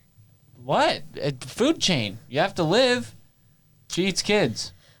 What? Food chain. You have to live. She eats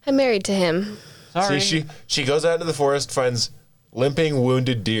kids. I'm married to him. Sorry. See, she goes out into the forest, finds limping,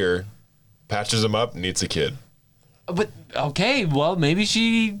 wounded deer, patches them up, and eats a kid. But, okay, well, maybe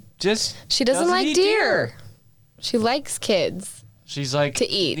she just She doesn't like eat deer. She likes kids. She's like, To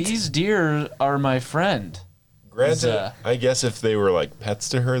eat. these deer are my friend. Granted, I guess if they were like pets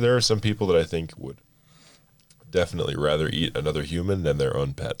to her, there are some people that I think would definitely rather eat another human than their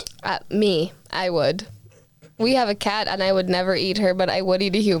own pet. Me, I would. We have a cat, and I would never eat her, but I would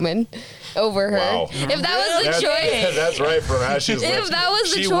eat a human over her. Wow. If that was the choice. That's right from Ash's lips. If that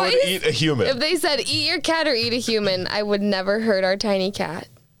was the she choice, would eat a human. If they said eat your cat or eat a human, I would never hurt our tiny cat.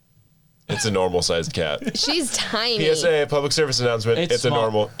 It's a normal-sized cat. She's tiny. PSA, public service announcement. It's small. a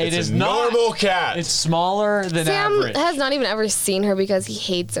normal. It It's is a not. normal cat. It's smaller than Sam average. has not even ever seen her because he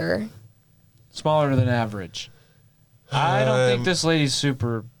hates her. Smaller than average. I don't think this lady's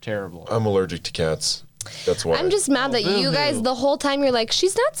super terrible. I'm allergic to cats. That's why. I'm just mad that you guys, the whole time, you're like,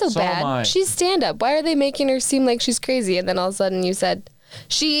 she's not so So am I. bad. She's stand up. Why are they making her seem like she's crazy? And then all of a sudden you said,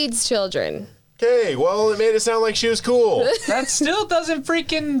 she eats children. Okay, well, it made it sound like she was cool. That still doesn't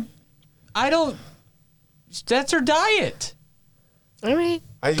freaking. That's her diet. All right.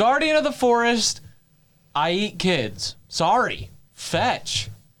 Guardian of the forest. I eat kids. Sorry. Fetch.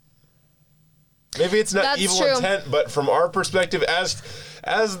 Maybe it's not That's evil true. intent, but from our perspective, as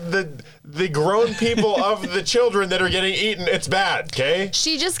the grown people of the children that are getting eaten, it's bad. Okay.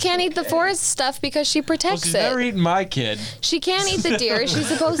 She just can't eat the forest stuff because she Well, protects she's it. never eaten my kid. She can't eat the deer. She's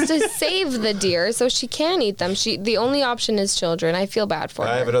supposed to save the deer, so she can eat them. The only option is children. I feel bad for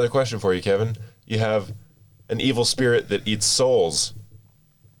I have her. another question for you, Kevin. You have an evil spirit that eats souls.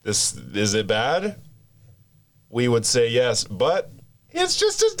 Is it bad? We would say yes, but it's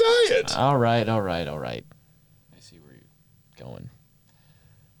just his diet. All right. I see where you're going.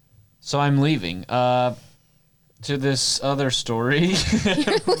 So I'm leaving. To this other story.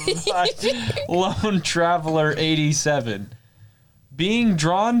 Lone Traveler 87. Being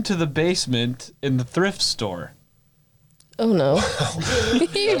drawn to the basement in the thrift store. Oh no.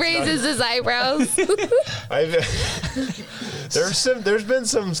 He raises his eyebrows. There's been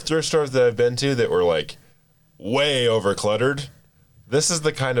some thrift stores that I've been to that were like way over cluttered. This is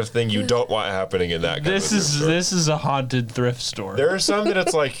the kind of thing you don't want happening in that kind of thrift store. This is a haunted thrift store. There are some that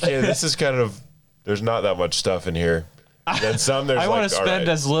it's like, yeah, this is kind of, there's not that much stuff in here. Then some there's I like, want to all spend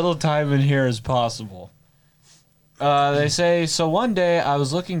right. as little time in here as possible. They say, so one day I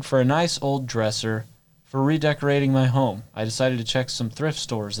was looking for a nice old dresser for redecorating my home. I decided to check some thrift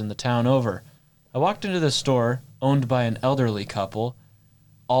stores in the town over. I walked into the store, owned by an elderly couple,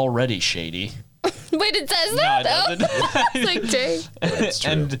 already shady. Wait, it says No, that? it doesn't. It's like, dang. It's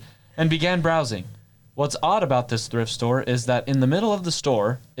true. and began browsing. What's odd about this thrift store is that in the middle of the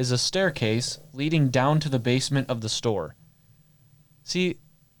store is a staircase leading down to the basement of the store. See,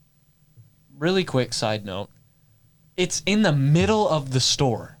 really quick side note. It's in the middle of the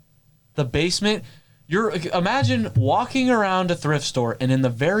store. The basement, imagine walking around a thrift store and in the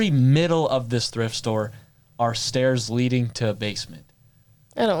very middle of this thrift store are stairs leading to a basement.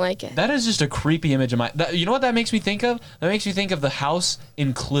 I don't like it. That is just a creepy image of you know what that makes me think of? That makes me think of the house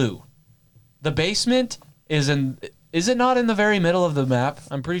in Clue. The basement is it not in the very middle of the map?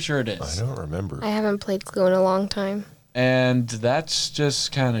 I'm pretty sure it is. I don't remember. I haven't played Clue in a long time. And that's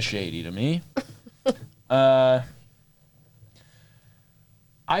just kind of shady to me.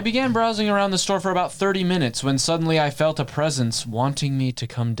 I began browsing around the store for about 30 minutes when suddenly I felt a presence wanting me to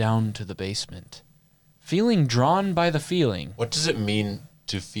come down to the basement. Feeling drawn by the feeling. What does it mean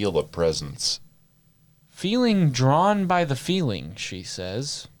to feel a presence? Feeling drawn by the feeling, she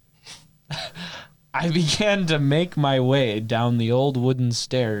says. I began to make my way down the old wooden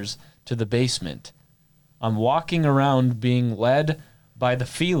stairs to the basement. I'm walking around being led by the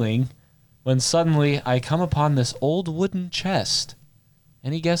feeling when suddenly I come upon this old wooden chest.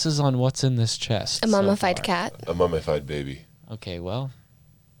 Any guesses on what's in this chest? A so mummified far? cat. A mummified baby. Okay, well,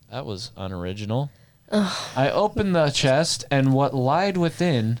 that was unoriginal. I opened the chest, and what lied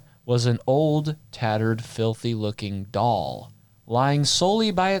within was an old, tattered, filthy-looking doll, lying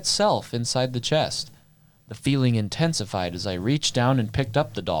solely by itself inside the chest. The feeling intensified as I reached down and picked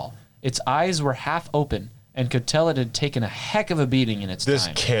up the doll. Its eyes were half open, and could tell it had taken a heck of a beating in its This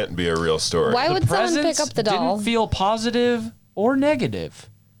time. can't be a real story. Why would someone pick Presence up the doll? didn't feel positive or negative.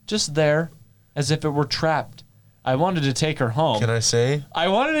 Just there, as if it were trapped. I wanted to take her home. Can I say? I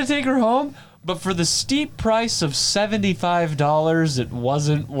wanted to take her home, But for the steep price of $75, it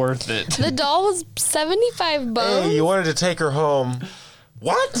wasn't worth it. The doll was 75 bones. A, you wanted to take her home.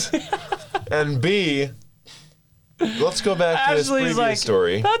 What? And B, let's go back to this Ashley's previous like,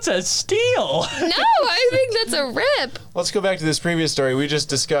 story. that's a steal. No, I think that's a rip. Let's go back to this previous story. We just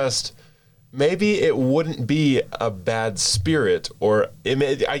discussed maybe it wouldn't be a bad spirit, or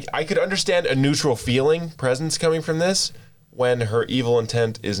I could understand a neutral feeling, presence coming from this, when her evil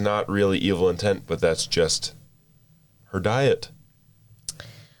intent is not really evil intent, but that's just her diet.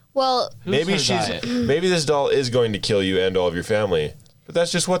 Well, Maybe maybe this doll is going to kill you and all of your family, but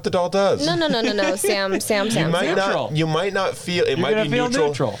that's just what the doll does. no, Sam. You might not feel it. Might gonna be feel neutral.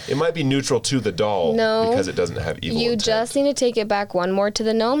 neutral. It might be neutral to the doll No. because it doesn't have evil You intent. just need to take it back one more to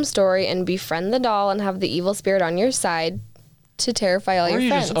the gnome story and befriend the doll and have the evil spirit on your side to terrify all Or your you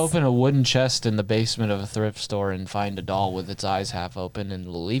friends. just open a wooden chest in the basement of a thrift store and find a doll with its eyes half open and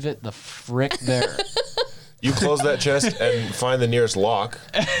leave it the frick there. You close that chest and find the nearest lock.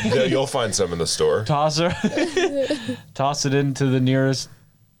 You'll find some in the store. Toss it into the nearest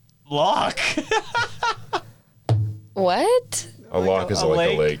lock. What? A lock is a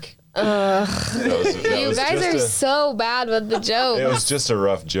like lake. a lake. You guys are so bad with the It joke. was just a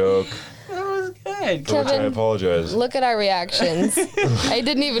rough joke, That was good. for which I Kevin, apologize. Look at our reactions. I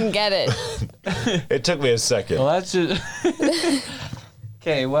didn't even get it. It took me a second. Well, that's just.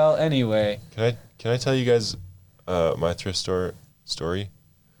 Okay. Well, anyway. Can I tell you guys my thrift store story?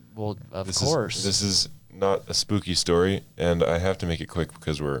 Well, of This course. This is not a spooky story, and I have to make it quick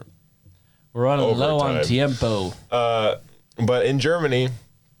because we're running low on overtime. tiempo. But in Germany,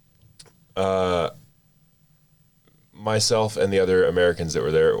 myself and the other Americans that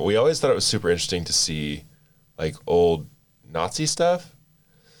were there, we always thought it was super interesting to see like old Nazi stuff.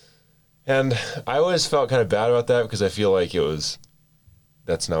 And I always felt kind of bad about that because I feel like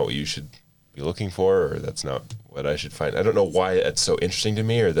that's not what you should be looking for, or that's not what I should find. I don't know why it's so interesting to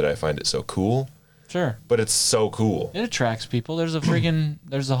me or that I find it so cool, Sure. but it's so cool. It attracts people. There's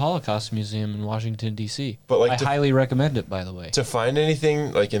a Holocaust Museum in Washington, D.C. But, like, I to- highly recommend it, by the way. To find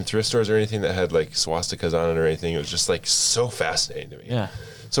anything like in thrift stores or anything that had like swastikas on it or anything, it was just like so fascinating to me. Yeah.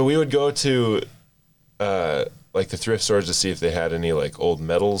 So we would go to like the thrift stores to see if they had any like old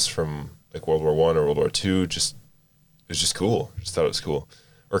medals from like World War I or World War II. Just it was just cool. Just thought it was cool.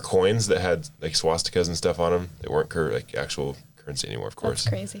 Or coins that had like swastikas and stuff on them. They weren't like actual currency anymore, of course.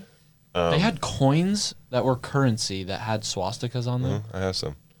 That's crazy. They had coins that were currency that had swastikas on them. I have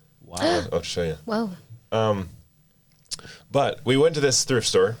some. Wow. I'll show you. Whoa. But we went to this thrift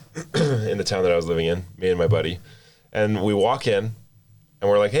store in the town that I was living in, me and my buddy, and we walk in, and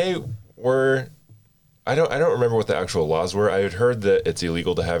we're like, "Hey, I don't remember what the actual laws were. I had heard that it's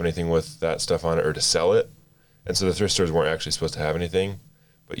illegal to have anything with that stuff on it or to sell it, and so the thrift stores weren't actually supposed to have anything,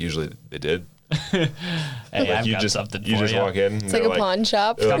 but usually they did. Hey, Like I've you got just something you for just you. walk in, and It's like they're a pawn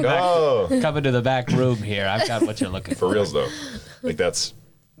shop. they're like, back. oh, Come into the back room here. I've got what you're looking for for. reals though, like that's.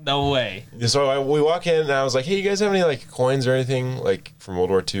 No way. So we walk in, and I was like, "Hey, you guys have any like coins or anything like from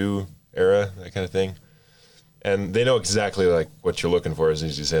World War II era, that kind of thing?" And they know exactly like what you're looking for as soon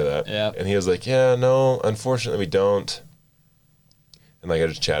as you say that. Yeah. And he was like, "Yeah, no, unfortunately, we don't." And like I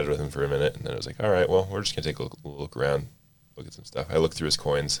just chatted with him for a minute, and then I was like, "All right, well, we're just gonna take a look around, look at some stuff." I looked through his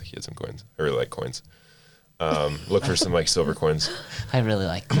coins. He had some coins. I really like coins. Look for some like silver coins. I really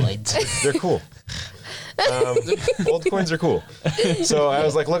like coins. They're cool. Old coins are cool. So I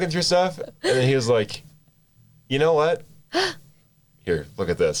was like looking through stuff, and then he was like, "You know what? Here, look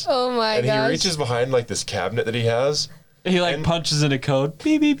at this." Oh my And gosh. he reaches behind like this cabinet that he has He like And- punches in a code.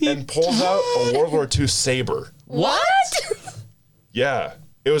 Beep beep beep. and pulls out a World War II saber. What? Yeah,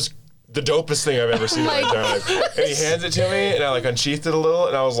 it was the dopest thing I've ever seen in my my entire life. And he hands it to me, and I like unsheathed it a little,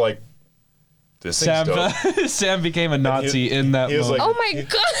 and I was like, "This thing's Sam, dope." Sam became a Nazi in that he was moment. like- Oh my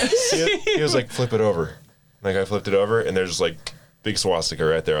gosh. He was like, "Flip it over." Like I flipped it over, and there's just like big swastika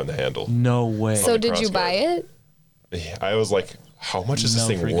right there on the handle. No way. So the did you crossguard. buy it? I was like, "How much is this No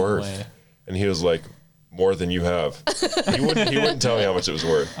thing freaking worth?" way. And he was like, "More than you have." He wouldn't tell me how much it was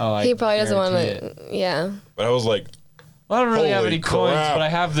worth. Oh, I He probably doesn't want guarantee it. to. Yeah. But I was like, Well, I don't really have Holy any coins, crap. but I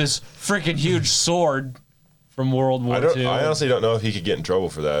have this freaking huge sword from World War II. I honestly don't know if he could get in trouble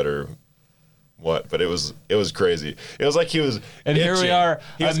for that or what, but it was crazy. It was like he was And here we itching. are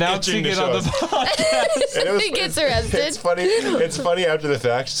He was announcing itching to it on show the us. podcast. And it was- He gets arrested. It's funny. It's funny after the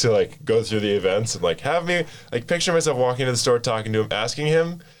fact to like go through the events and like have me like picture myself walking into the store, talking to him, asking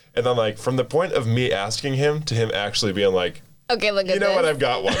him, and then like from the point of me asking him to him actually being like, Okay, look at "You know this. what? I've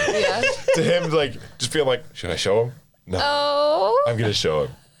got one." Yeah. To him like just feeling like, "Should I show him?" No, Oh. I'm gonna show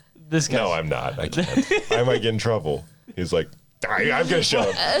him. This guy. No, I'm not. I can't. I might get in trouble. He's like, I'm gonna show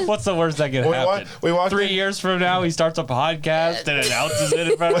him. What's the worst that can happen? We walked 3 in- years from now, he starts a podcast and announces it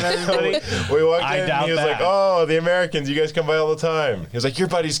in front of everybody. We walked I in and doubt he was like, that. "Oh, the Americans, you guys come by all the time." He was like, "Your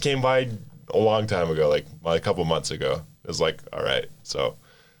buddies came by a long time ago, like a couple months ago." It was like, "All right, so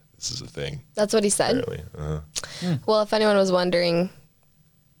this is a thing." That's what he said. Apparently. Well, if anyone was wondering,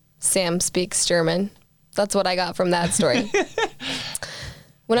 Sam speaks German. That's what I got from that story.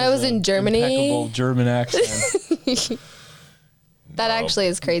 When I was in Germany, Impeccable German accent. that actually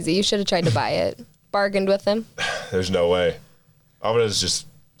is crazy. You should have tried to buy it. Bargained with him. There's no way. Oh, but it's just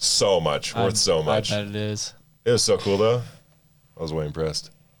so much, worth so much. I bet it is. It was so cool though. I was way impressed.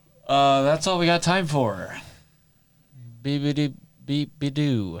 That's all we got time for. Beep-a-doo.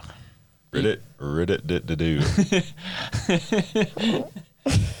 Beep-a-doo. Rid-it-do.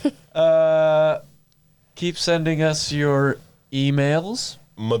 Keep sending us your emails.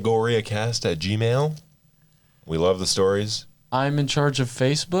 MagoriaCast@gmail. We love the stories. I'm in charge of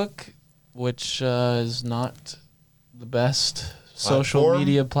Facebook, which is not the best social Platform?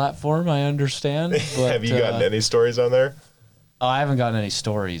 media platform, I understand. But, Have you gotten any stories on there? Oh, I haven't gotten any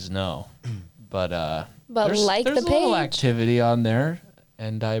stories, no. But there's like there's the a little page. activity on there,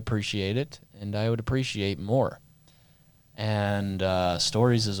 and I appreciate it, and I would appreciate more. And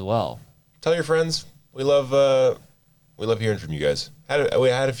stories as well. Tell your friends. We love hearing from you guys. We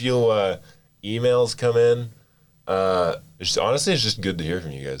had a few emails come in. Honestly, it's just good to hear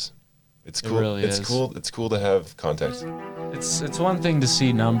from you guys. It's cool. really it's is. cool. It's cool to have context. It's one thing to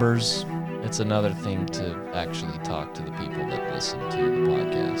see numbers. It's another thing to actually talk to the people that listen to the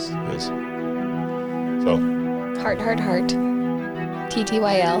podcast. It is. So Heart.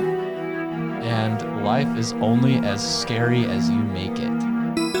 TTYL. And life is only as scary as you make it.